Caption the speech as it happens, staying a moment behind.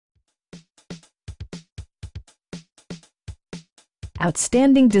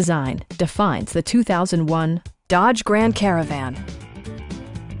Outstanding design defines the 2001 Dodge Grand Caravan.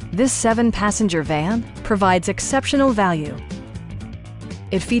 This 7-passenger van provides exceptional value.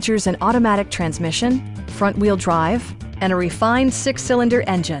 It features an automatic transmission, front-wheel drive, and a refined 6-cylinder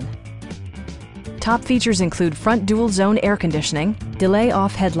engine. Top features include front dual-zone air conditioning,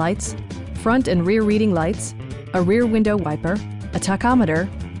 delay-off headlights, front and rear reading lights, a rear window wiper, a tachometer,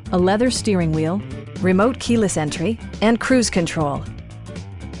 a leather steering wheel, remote keyless entry, and cruise control.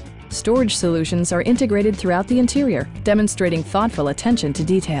 Storage solutions are integrated throughout the interior, demonstrating thoughtful attention to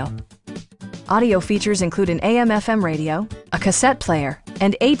detail. Audio features include an AM/FM radio, a cassette player,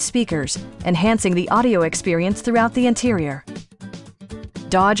 and 8 speakers, enhancing the audio experience throughout the interior.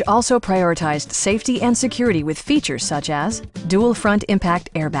 Dodge also prioritized safety and security with features such as dual front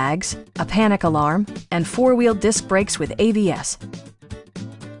impact airbags, a panic alarm, and 4-wheel disc brakes with ABS.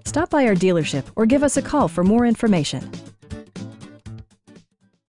 Stop by our dealership or give us a call for more information.